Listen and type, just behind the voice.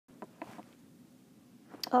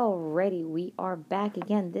Alrighty, we are back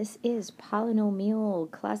again. This is Polynomial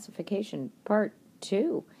Classification Part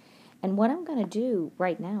 2. And what I'm going to do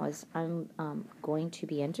right now is I'm going to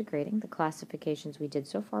be integrating the classifications we did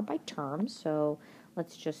so far by terms. So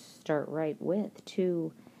let's just start right with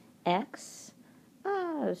 2x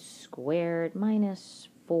squared minus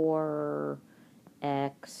 4x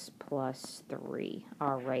plus 3.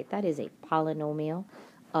 Alright, that is a polynomial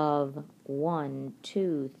of 1,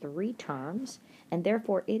 2, 3 terms, and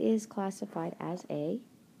therefore it is classified as a,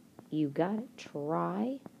 you got it,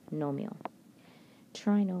 trinomial.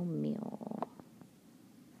 Trinomial.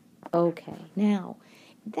 Okay, now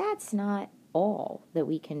that's not all that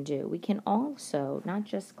we can do. We can also not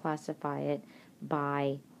just classify it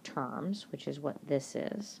by terms, which is what this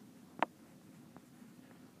is.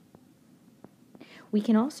 We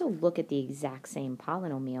can also look at the exact same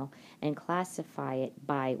polynomial and classify it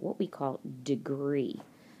by what we call degree.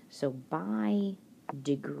 So by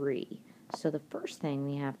degree. So the first thing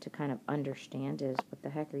we have to kind of understand is, what the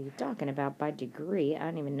heck are you talking about by degree? I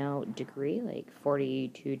don't even know degree, like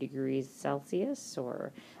 42 degrees Celsius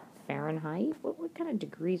or Fahrenheit? What kind of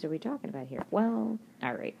degrees are we talking about here? Well,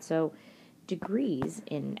 all right, so degrees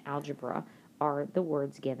in algebra are the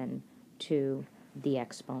words given to the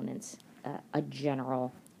exponents. A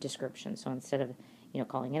general description. So instead of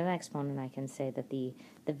calling it an exponent, I can say that the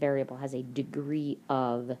variable has a degree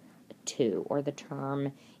of 2, or the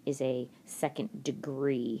term is a second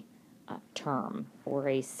degree term, or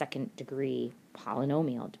a second degree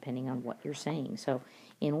polynomial, depending on what you're saying. So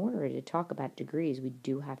in order to talk about degrees, we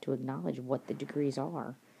do have to acknowledge what the degrees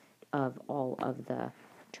are of all of the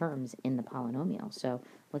terms in the polynomial. So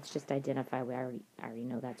let's just identify. I already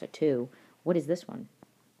know that's a 2. What is this one?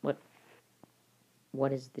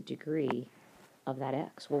 What is the degree of that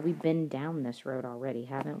x? Well, we've been down this road already,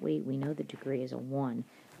 haven't we? We know the degree is a 1.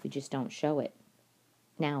 We just don't show it.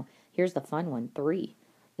 Now, here's the fun one, 3.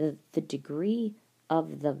 The degree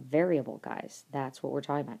of the variable, guys. That's what we're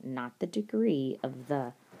talking about, not the degree of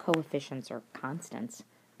the coefficients or constants.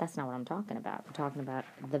 That's not what I'm talking about. I'm talking about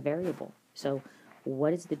the variable. So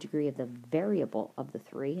what is the degree of the variable of the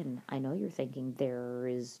 3? And I know you're thinking there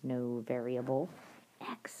is no variable.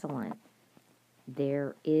 Excellent.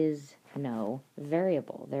 There is no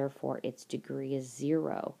variable, therefore its degree is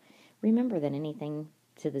 0. Remember that anything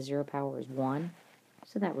to the 0 power is 1,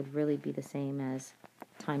 so that would really be the same as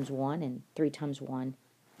times 1, and 3 times 1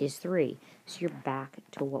 is 3. So you're back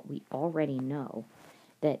to what we already know,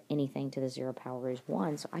 that anything to the 0 power is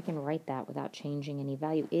 1, so I can write that without changing any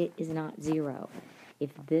value. It is not 0. If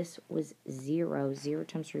this was 0, 0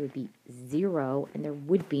 times 3 would be 0, and there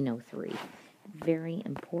would be no 3. Very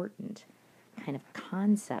important kind of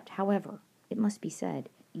concept. However, it must be said,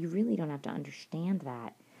 you really don't have to understand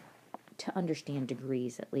that to understand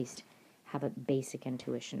degrees, at least have a basic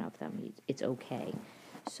intuition of them. It's okay.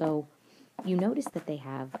 So you notice that they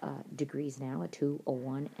have degrees now, a 2, a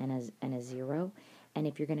 1, and a 0. And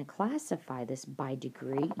if you're going to classify this by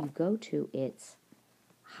degree, you go to its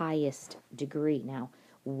highest degree. Now,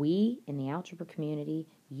 we in the algebra community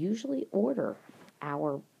usually order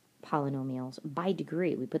our polynomials by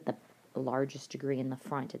degree. We put the largest degree in the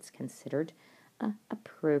front. It's considered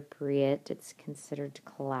appropriate. It's considered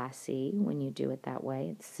classy when you do it that way.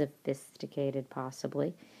 It's sophisticated,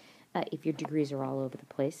 possibly. If your degrees are all over the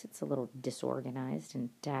place, it's a little disorganized and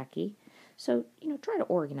tacky. So, try to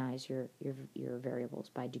organize your variables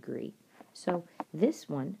by degree. So this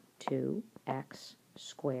one, 2x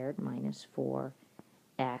squared minus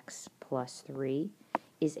 4x plus 3,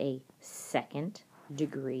 is a second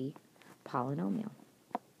degree polynomial.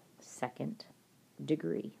 Second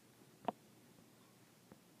degree.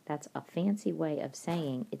 That's a fancy way of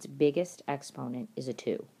saying its biggest exponent is a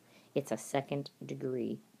 2. It's a second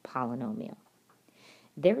degree polynomial.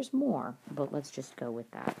 There's more, but let's just go with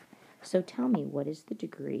that. So tell me, what is the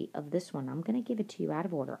degree of this one? I'm going to give it to you out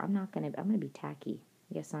of order. I'm going to be tacky.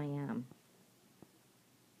 Yes, I am.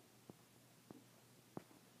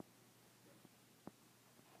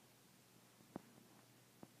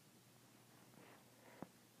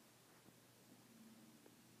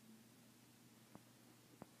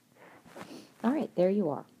 All right, there you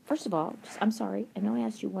are. First of all, I'm sorry. I know I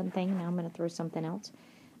asked you one thing, and now I'm going to throw something else.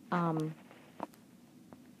 I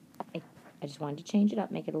just wanted to change it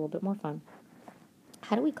up, make it a little bit more fun.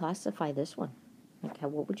 How do we classify this one?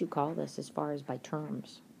 What would you call this as far as by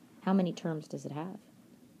terms? How many terms does it have?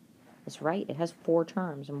 That's right, it has 4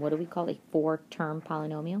 terms. And what do we call a 4-term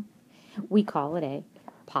polynomial? We call it a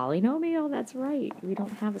polynomial. That's right. We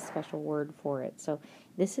don't have a special word for it. So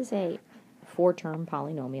this is a 4-term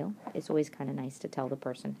polynomial. It's always kind of nice to tell the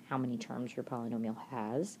person how many terms your polynomial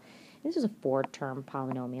has. This is a 4-term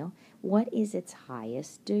polynomial. What is its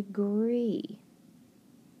highest degree?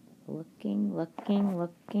 Looking.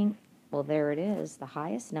 Well, there it is. The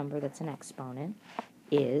highest number that's an exponent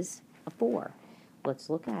is a 4. Let's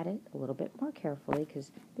look at it a little bit more carefully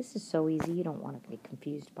because this is so easy you don't want to get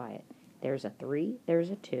confused by it. There's a 3, there's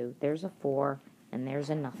a 2, there's a 4, and there's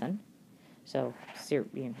a nothing. So,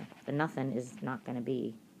 the nothing is not going to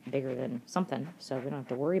be bigger than something, so we don't have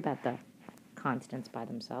to worry about the constants by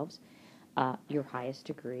themselves. Your highest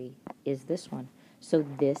degree is this one. So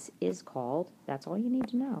this is called, that's all you need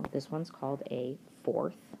to know, this one's called a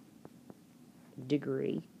 4th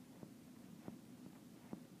degree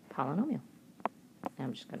polynomial.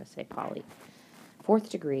 I'm just going to say 4th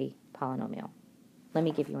degree polynomial. Let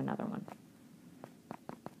me give you another one.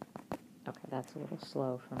 Okay, that's a little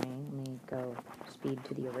slow for me. Let me go speed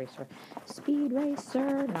to the eraser. Speed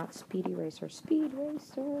racer, not speedy racer. Speed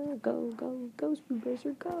racer, go, speed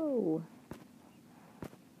racer, go.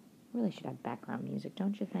 Really should have background music,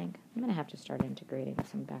 don't you think? I'm going to have to start integrating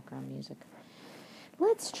some background music.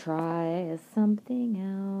 Let's try something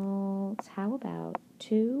else. How about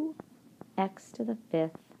 2x to the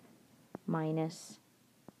 5th minus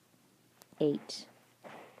 8x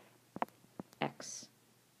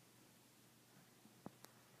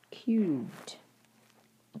cubed.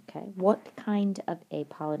 Okay, what kind of a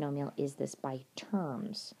polynomial is this by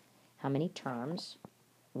terms? How many terms?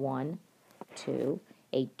 1, 2.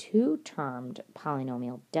 A 2-termed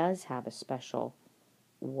polynomial does have a special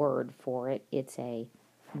word for it. It's a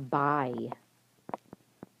binomial.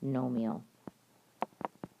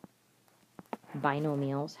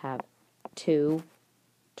 Binomials have 2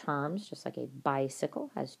 terms, just like a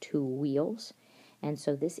bicycle has 2 wheels. And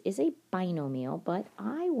so this is a binomial, but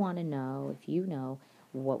I want to know, if you know,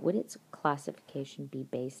 what would its classification be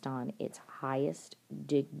based on its highest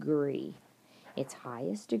degree? Its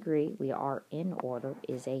highest degree, we are in order,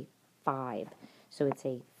 is a 5. So it's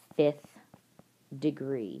a 5th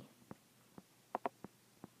degree.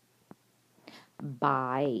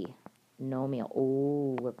 Binomial.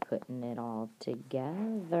 Oh, we're putting it all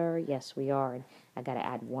together. Yes, we are. And I got to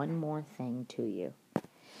add one more thing to you.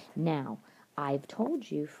 Now, I've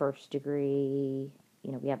told you first degree,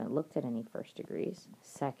 we haven't looked at any first degrees.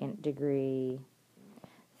 2nd degree,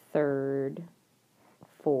 3rd,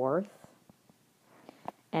 4th,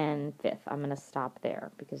 and 5th. I'm going to stop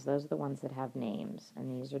there because those are the ones that have names,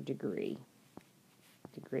 and these are degree.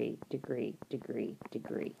 Degree.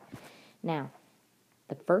 Now,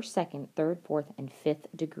 the 1st, 2nd, 3rd, 4th, and 5th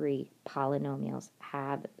degree polynomials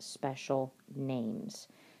have special names.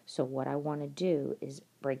 So what I want to do is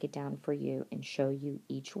break it down for you and show you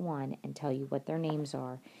each one and tell you what their names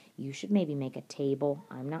are. You should maybe make a table.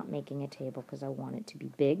 I'm not making a table because I want it to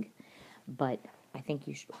be big, but I think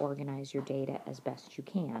you should organize your data as best you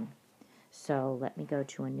can. So let me go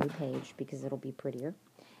to a new page because it'll be prettier.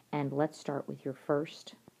 And let's start with your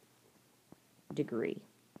 1st degree.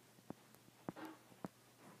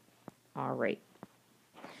 All right.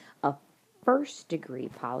 A 1st degree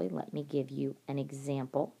poly, let me give you an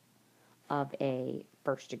example of a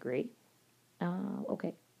 1st degree.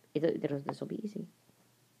 Okay, this will be easy.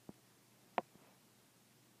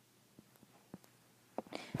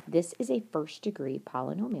 This is a 1st degree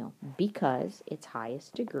polynomial because its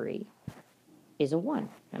highest degree is a 1.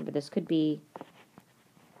 Remember, this could be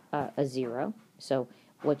a 0. So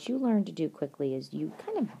what you learn to do quickly is you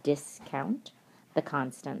kind of discount the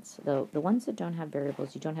constants. The ones that don't have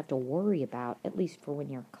variables, you don't have to worry about, at least for when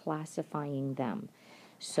you're classifying them.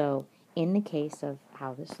 So in the case of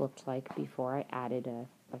how this looked like before I added a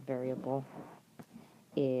variable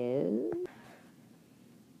is,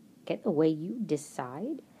 the way you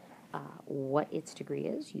decide what its degree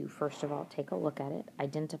is, you first of all take a look at it,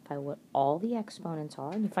 identify what all the exponents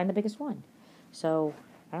are, and you find the biggest one. So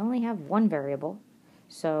I only have one variable,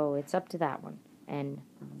 so it's up to that one. And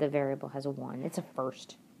the variable has a 1. It's a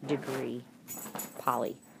 1st degree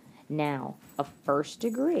poly. Now, a 1st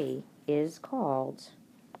degree is called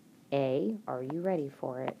are you ready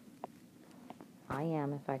for it? I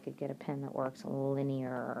am, if I could get a pen that works,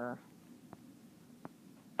 linear.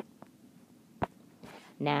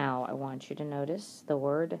 Now, I want you to notice the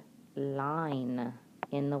word line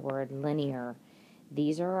in the word linear.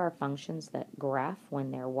 These are our functions that graph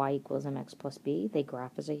when they're y equals mx plus b. They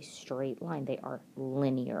graph as a straight line. They are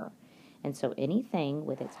linear. And so anything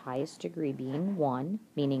with its highest degree being 1,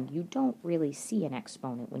 meaning you don't really see an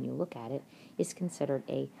exponent when you look at it, is considered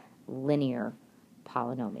a linear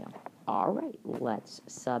polynomial. All right, let's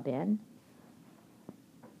sub in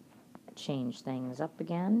change things up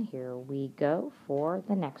again. Here we go for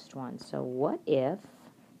the next one. So what if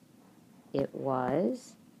it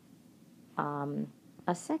was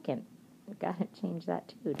a second? I've got to change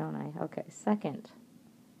that too, don't I? Okay, second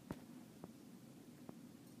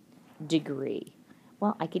degree.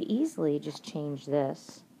 Well, I could easily just change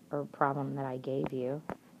this or problem that I gave you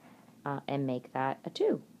and make that a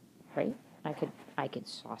 2, right? I could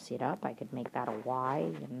saucy it up. I could make that a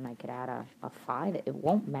y, and I could add a 5. It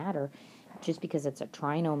won't matter just because it's a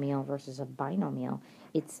trinomial versus a binomial.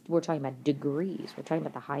 We're talking about degrees. We're talking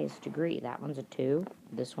about the highest degree. That one's a 2.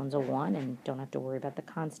 This one's a 1, and don't have to worry about the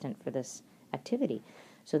constant for this activity.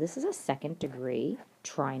 So this is a second degree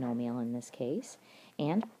trinomial in this case.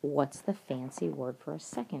 And what's the fancy word for a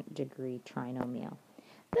second degree trinomial?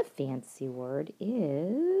 The fancy word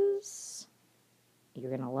is, you're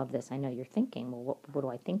going to love this. I know you're thinking, well, what do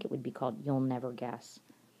I think it would be called? You'll never guess.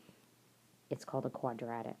 It's called a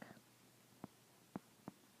quadratic.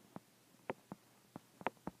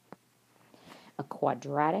 A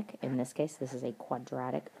quadratic, in this case, this is a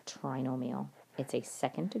quadratic trinomial. It's a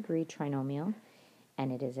second degree trinomial,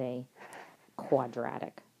 and it is a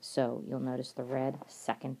quadratic. So you'll notice the red,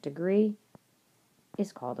 second degree,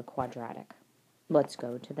 is called a quadratic. Let's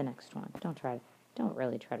go to the next one. Don't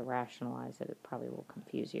really try to rationalize it. It probably will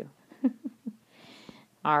confuse you.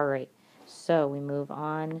 All right. So we move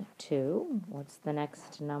on to, what's the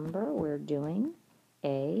next number? We're doing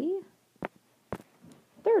a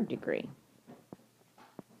third degree.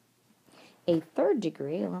 A third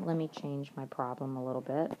degree, let me change my problem a little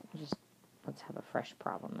bit. Let's have a fresh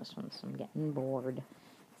problem this one, so I'm getting bored.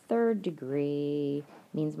 Third degree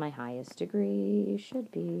means my highest degree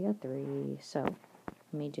should be a 3. So let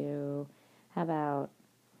me do, how about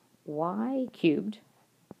y cubed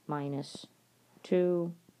minus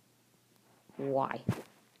 2y.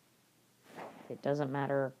 It doesn't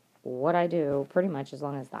matter what I do, pretty much, as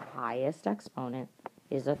long as the highest exponent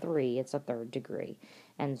is a 3, it's a third degree.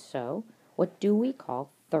 And so, what do we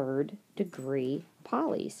call third degree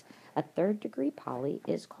polys? A third degree poly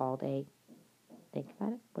is called a, think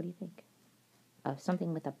about it, what do you think?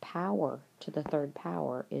 Something with a power to the third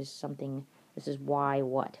power is something, this is y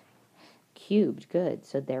what? Cubed, good,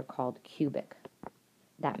 so they're called cubic.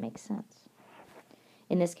 That makes sense.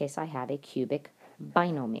 In this case, I have a cubic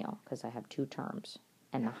binomial, because I have 2 terms,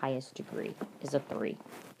 and the highest degree is a 3.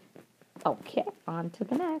 Okay, on to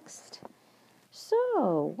the next.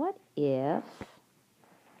 So, what if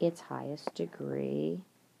its highest degree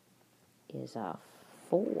is a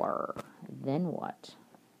 4? Then what?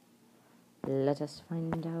 Let us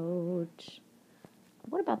find out.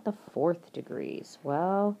 What about the 4th degrees?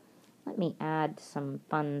 Well, let me add some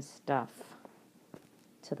fun stuff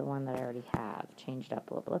to the one that I already have. Change it up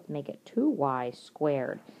a little bit. Let's make it 2y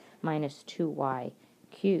squared minus 2y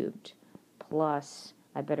cubed plus,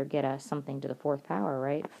 I better get something to the 4th power,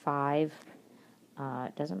 right? 5,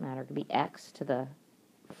 it doesn't matter. It could be x to the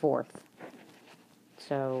 4th.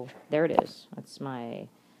 So there it is. That's my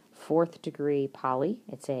 4th degree poly.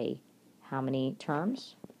 It's how many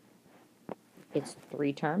terms? It's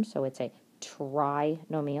 3 terms, so it's a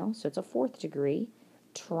trinomial. So it's a 4th degree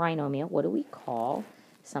trinomial. What do we call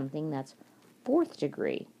something that's 4th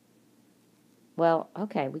degree? Well,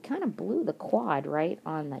 okay, we kind of blew the quad right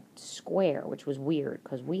on the square, which was weird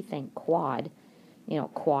because we think quad,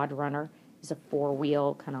 quad runner is a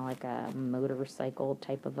 4-wheel, kind of like a motorcycle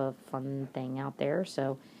type of a fun thing out there.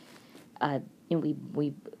 So, we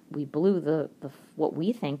blew the what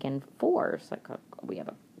we think in 4s. Like we have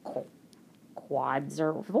a quads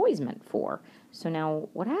are always meant 4. So now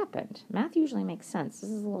what happened? Math usually makes sense. This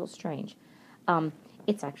is a little strange.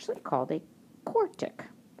 It's actually called a quartic.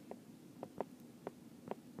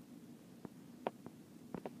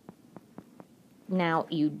 Now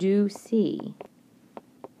you do see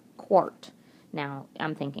quart. Now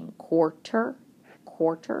I'm thinking quarter,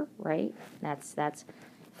 right? That's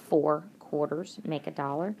 4 quarters make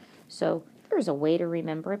 $1. So there's a way to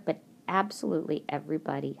remember it, but absolutely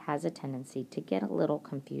everybody has a tendency to get a little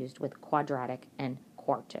confused with quadratic and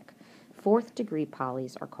quartic. 4th degree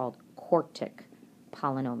polys are called quartic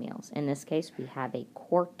polynomials. In this case, we have a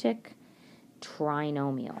quartic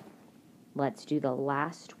trinomial. Let's do the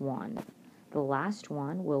last one. The last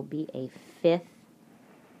one will be a 5th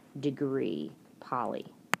degree poly.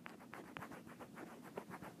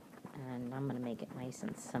 And I'm going to make it nice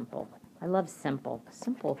and simple. I love simple.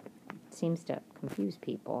 Simple seems to confuse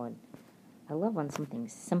people, and I love when something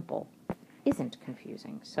simple isn't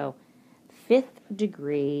confusing. So, 5th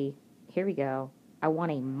degree, here we go. I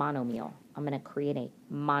want a monomial. I'm going to create a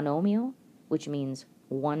monomial, which means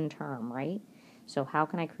one term, right? So how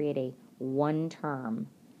can I create a one term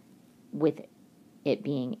with it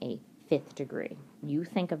being a fifth degree. You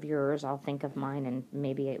think of yours, I'll think of mine, and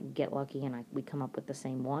maybe I get lucky and we come up with the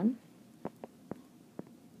same one.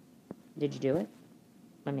 Did you do it?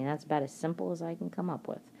 I mean, that's about as simple as I can come up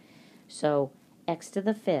with. So x to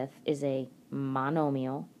the fifth is a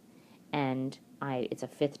monomial, and it's a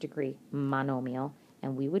fifth degree monomial,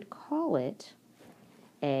 and we would call it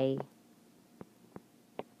a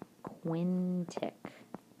quintic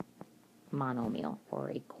monomial or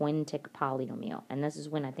a quintic polynomial. And this is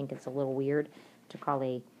when I think it's a little weird to call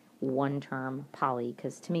a one-term poly,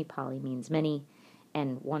 because to me poly means many,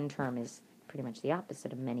 and one term is pretty much the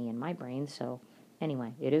opposite of many in my brain. So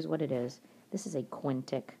anyway, it is what it is. This is a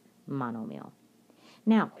quintic monomial.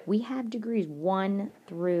 Now, we have degrees 1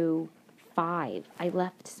 through 5. I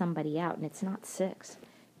left somebody out, and it's not 6.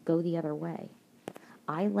 Go the other way.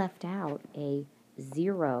 I left out a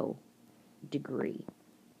 0 degree.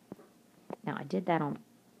 Now, I did that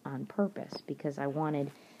on purpose because I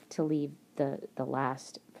wanted to leave the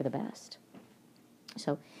last for the best.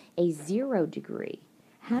 So, a 0 degree.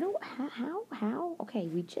 How? Okay,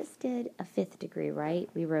 we just did a fifth degree, right?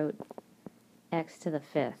 We wrote x to the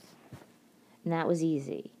fifth. And that was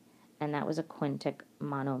easy. And that was a quintic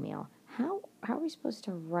monomial. How are we supposed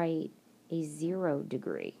to write a 0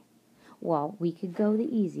 degree? Well, we could go the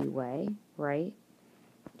easy way, right?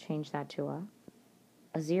 Change that to a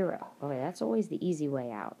 0. Okay, that's always the easy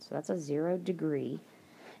way out. So that's a 0 degree.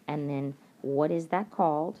 And then what is that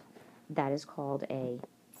called? That is called a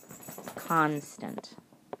constant.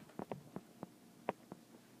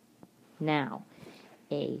 Now,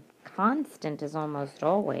 a constant is almost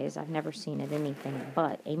always, I've never seen it anything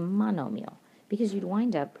but a monomial, because you'd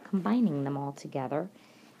wind up combining them all together.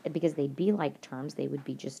 Because they'd be like terms, they would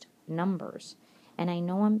be just numbers. And I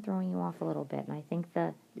know I'm throwing you off a little bit, and I think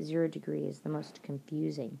the 0 degree is the most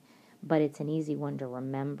confusing, but it's an easy one to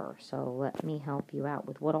remember. So let me help you out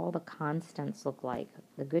with what all the constants look like.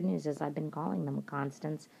 The good news is I've been calling them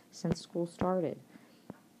constants since school started.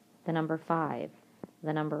 The number 5,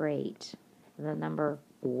 the number 8, the number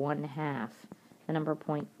 1/2, the number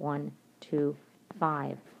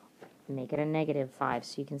 0.125. Make it a -5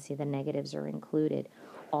 so you can see the negatives are included.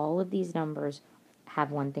 All of these numbers have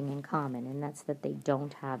one thing in common, and that's that they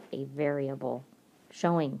don't have a variable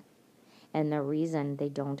showing. And the reason they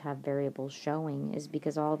don't have variables showing is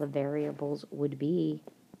because all the variables would be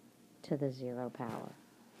to the 0 power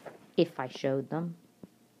if I showed them.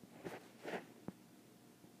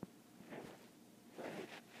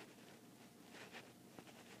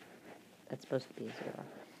 That's supposed to be a 0.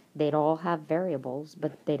 They'd all have variables,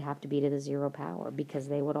 but they'd have to be to the 0 power, because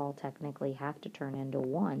they would all technically have to turn into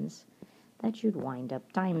 1s that you'd wind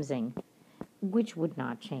up timesing, which would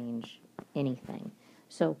not change anything.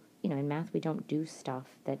 So, in math we don't do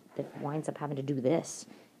stuff that winds up having to do this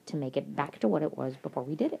to make it back to what it was before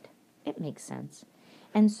we did it. It makes sense.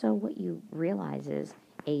 And so what you realize is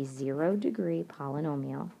a 0 degree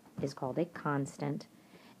polynomial is called a constant,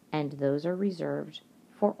 and those are reserved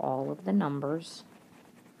for all of the numbers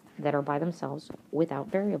that are by themselves without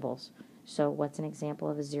variables. So what's an example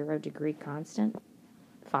of a 0 degree constant?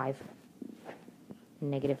 5,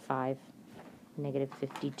 -5,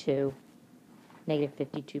 -52,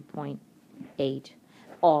 -52.8.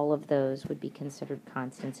 All of those would be considered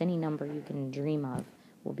constants. Any number you can dream of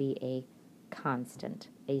will be a constant,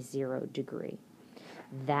 a 0 degree.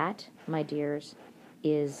 That, my dears,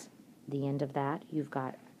 is the end of that. You've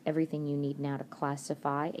got everything you need now to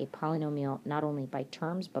classify a polynomial, not only by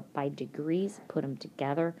terms but by degrees. Put them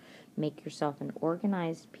together. Make yourself an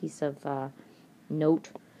organized piece of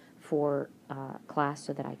note for class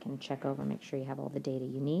so that I can check over, make sure you have all the data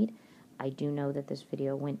you need. I do know that this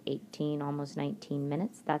video went 18, almost 19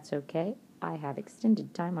 minutes. That's okay. I have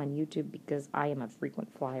extended time on YouTube because I am a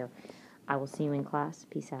frequent flyer. I will see you in class.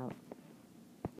 Peace out.